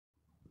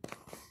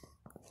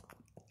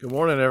Good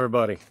morning,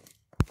 everybody.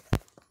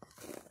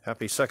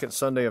 Happy second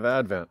Sunday of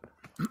Advent.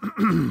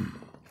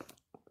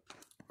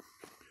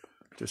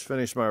 Just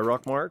finished my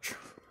Ruck March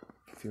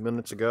a few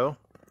minutes ago.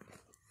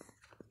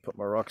 Put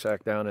my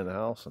rucksack down in the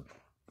house and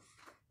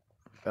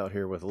out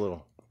here with a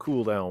little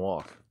cool down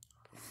walk.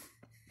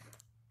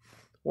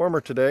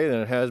 Warmer today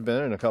than it has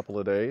been in a couple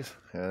of days,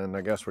 and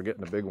I guess we're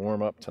getting a big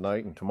warm up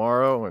tonight and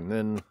tomorrow, and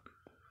then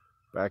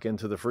back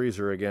into the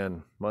freezer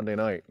again Monday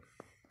night.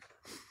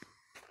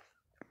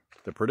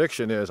 The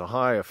prediction is a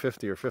high of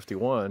 50 or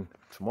 51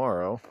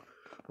 tomorrow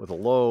with a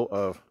low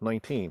of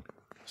 19.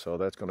 So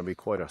that's going to be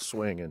quite a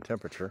swing in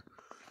temperature.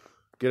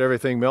 Get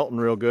everything melting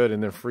real good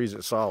and then freeze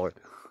it solid.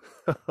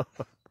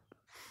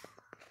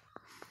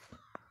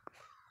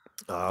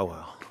 Ah,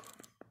 well.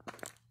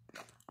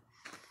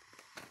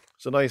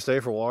 It's a nice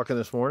day for walking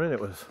this morning. It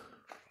was,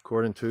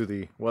 according to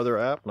the weather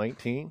app,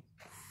 19,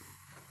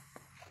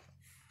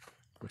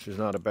 which is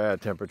not a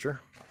bad temperature.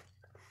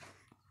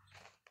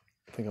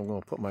 I think I'm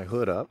going to put my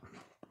hood up.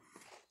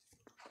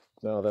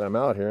 Now that I'm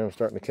out here, I'm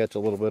starting to catch a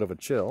little bit of a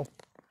chill.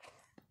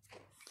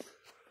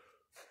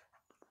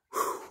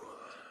 Whew.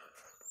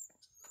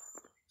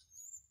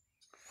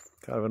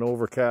 Kind of an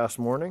overcast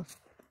morning.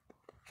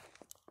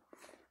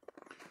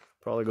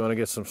 Probably going to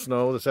get some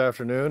snow this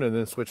afternoon and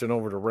then switching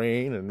over to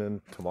rain, and then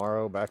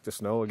tomorrow back to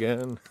snow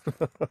again.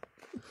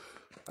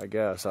 I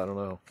guess, I don't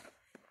know.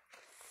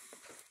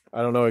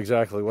 I don't know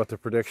exactly what the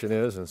prediction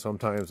is, and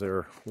sometimes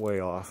they're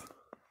way off.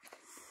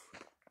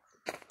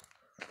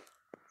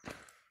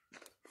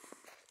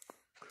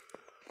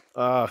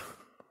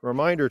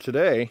 Reminder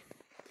today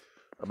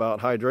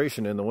about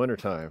hydration in the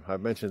wintertime.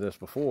 I've mentioned this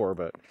before,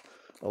 but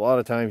a lot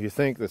of times you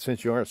think that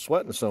since you aren't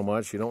sweating so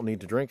much, you don't need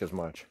to drink as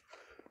much.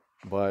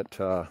 But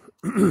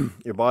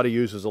your body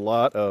uses a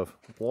lot of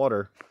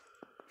water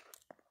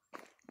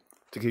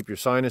to keep your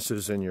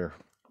sinuses and your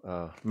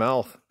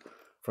mouth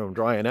from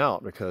drying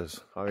out, because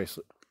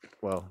obviously,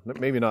 well,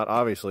 maybe not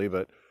obviously,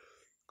 but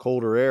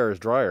colder air is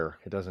drier.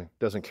 It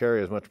doesn't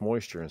carry as much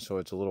moisture, and so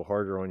it's a little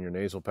harder on your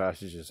nasal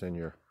passages and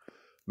your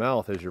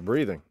mouth as you're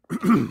breathing.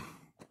 In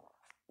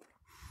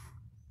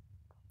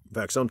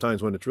fact,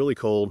 sometimes when it's really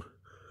cold,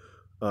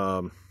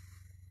 I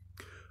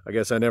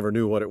guess I never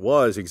knew what it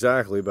was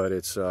exactly, but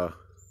it's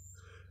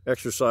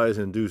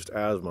exercise-induced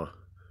asthma,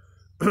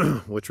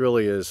 which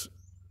really is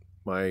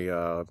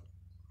my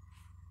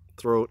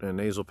throat and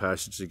nasal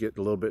passages get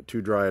a little bit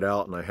too dried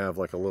out, and I have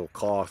like a little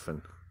cough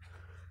and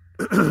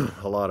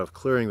a lot of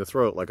clearing the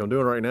throat like I'm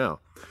doing right now.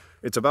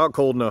 It's about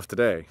cold enough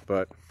today,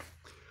 but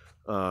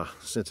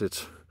since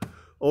it's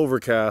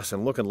overcast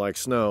and looking like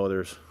snow,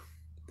 there's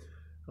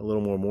a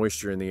little more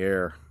moisture in the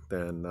air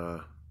than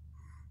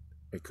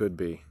it could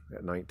be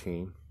at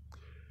 19.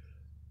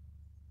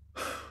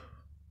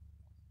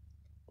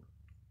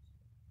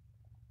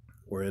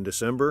 We're in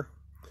December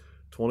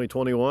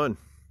 2021.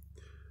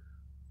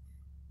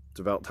 It's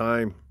about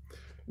time.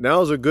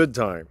 Now's a good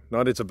time.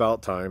 Not it's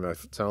about time. I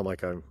sound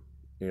like I'm,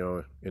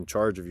 in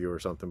charge of you or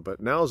something,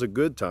 but now's a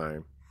good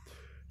time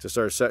to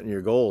start setting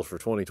your goals for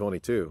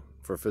 2022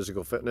 for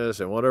physical fitness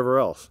and whatever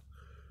else.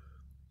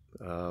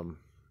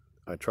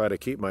 I try to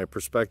keep my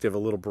perspective a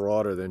little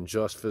broader than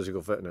just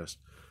physical fitness.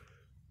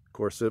 Of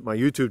course, my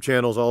YouTube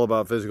channel is all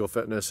about physical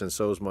fitness, and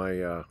so is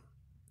my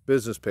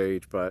business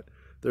page, but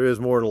there is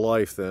more to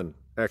life than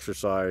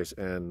exercise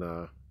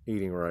and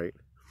eating right.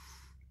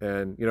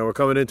 And, we're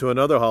coming into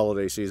another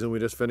holiday season. We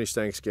just finished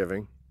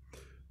Thanksgiving,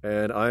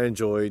 and I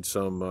enjoyed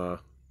some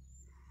of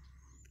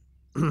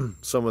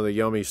the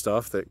yummy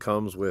stuff that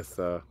comes with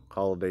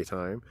holiday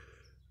time.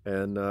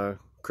 And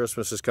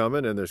Christmas is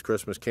coming, and there's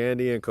Christmas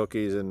candy and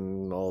cookies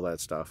and all that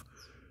stuff.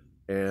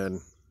 And,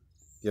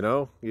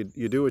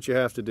 you do what you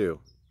have to do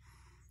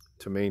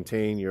to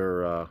maintain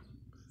your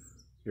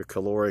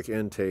caloric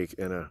intake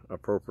in an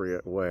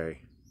appropriate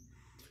way.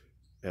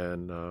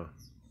 And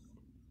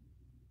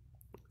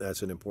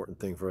that's an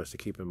important thing for us to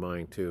keep in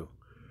mind too.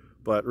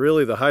 But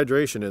really, the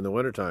hydration in the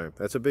wintertime,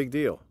 that's a big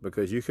deal,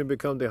 because you can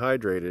become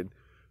dehydrated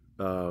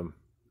not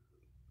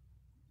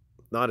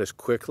as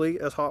quickly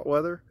as hot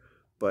weather,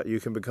 but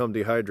you can become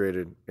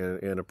dehydrated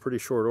in a pretty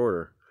short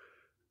order.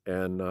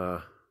 And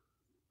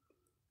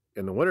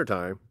in the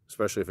wintertime,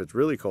 especially if it's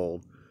really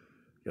cold,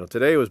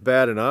 today was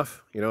bad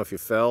enough. If you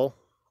fell,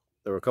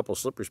 there were a couple of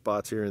slippery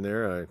spots here and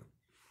there.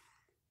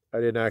 I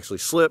didn't actually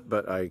slip,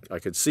 but I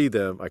could see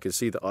them. I could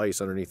see the ice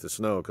underneath the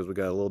snow, because we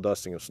got a little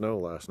dusting of snow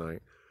last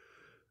night.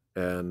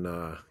 And,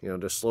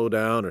 just slow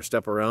down or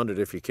step around it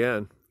if you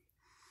can.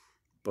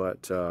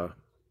 But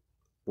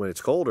when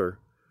it's colder,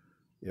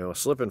 a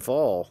slip and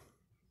fall,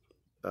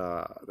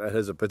 that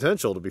has a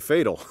potential to be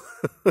fatal.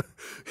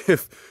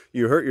 If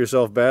you hurt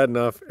yourself bad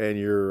enough and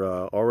you're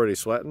already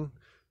sweating,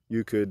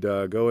 you could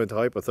go into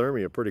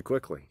hypothermia pretty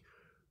quickly.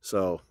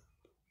 So,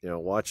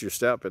 watch your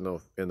step in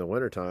the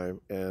wintertime,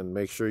 and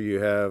make sure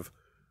you have,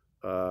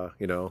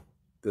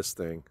 this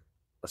thing,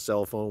 a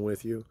cell phone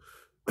with you,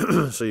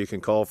 so you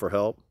can call for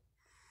help.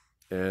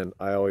 And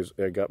I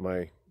got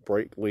my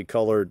brightly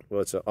colored,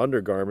 well, it's an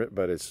undergarment,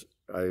 but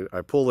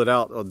I pull it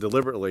out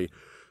deliberately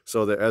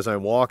so that as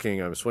I'm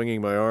walking, I'm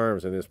swinging my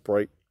arms and this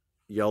bright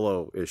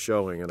yellow is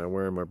showing, and I'm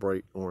wearing my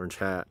bright orange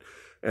hat.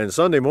 And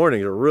Sunday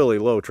mornings are really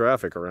low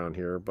traffic around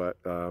here, but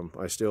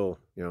I still,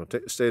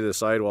 stay to the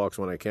sidewalks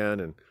when I can,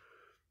 and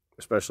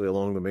especially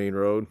along the main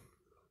road,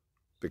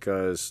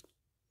 because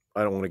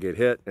I don't want to get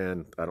hit,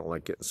 and I don't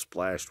like getting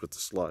splashed with the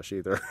slush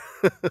either.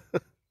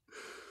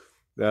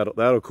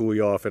 That'll cool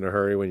you off in a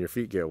hurry when your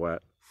feet get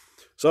wet.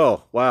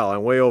 So, wow,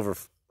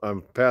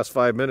 I'm past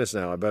 5 minutes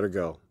now. I better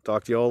go.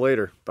 Talk to you all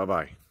later.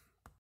 Bye-bye.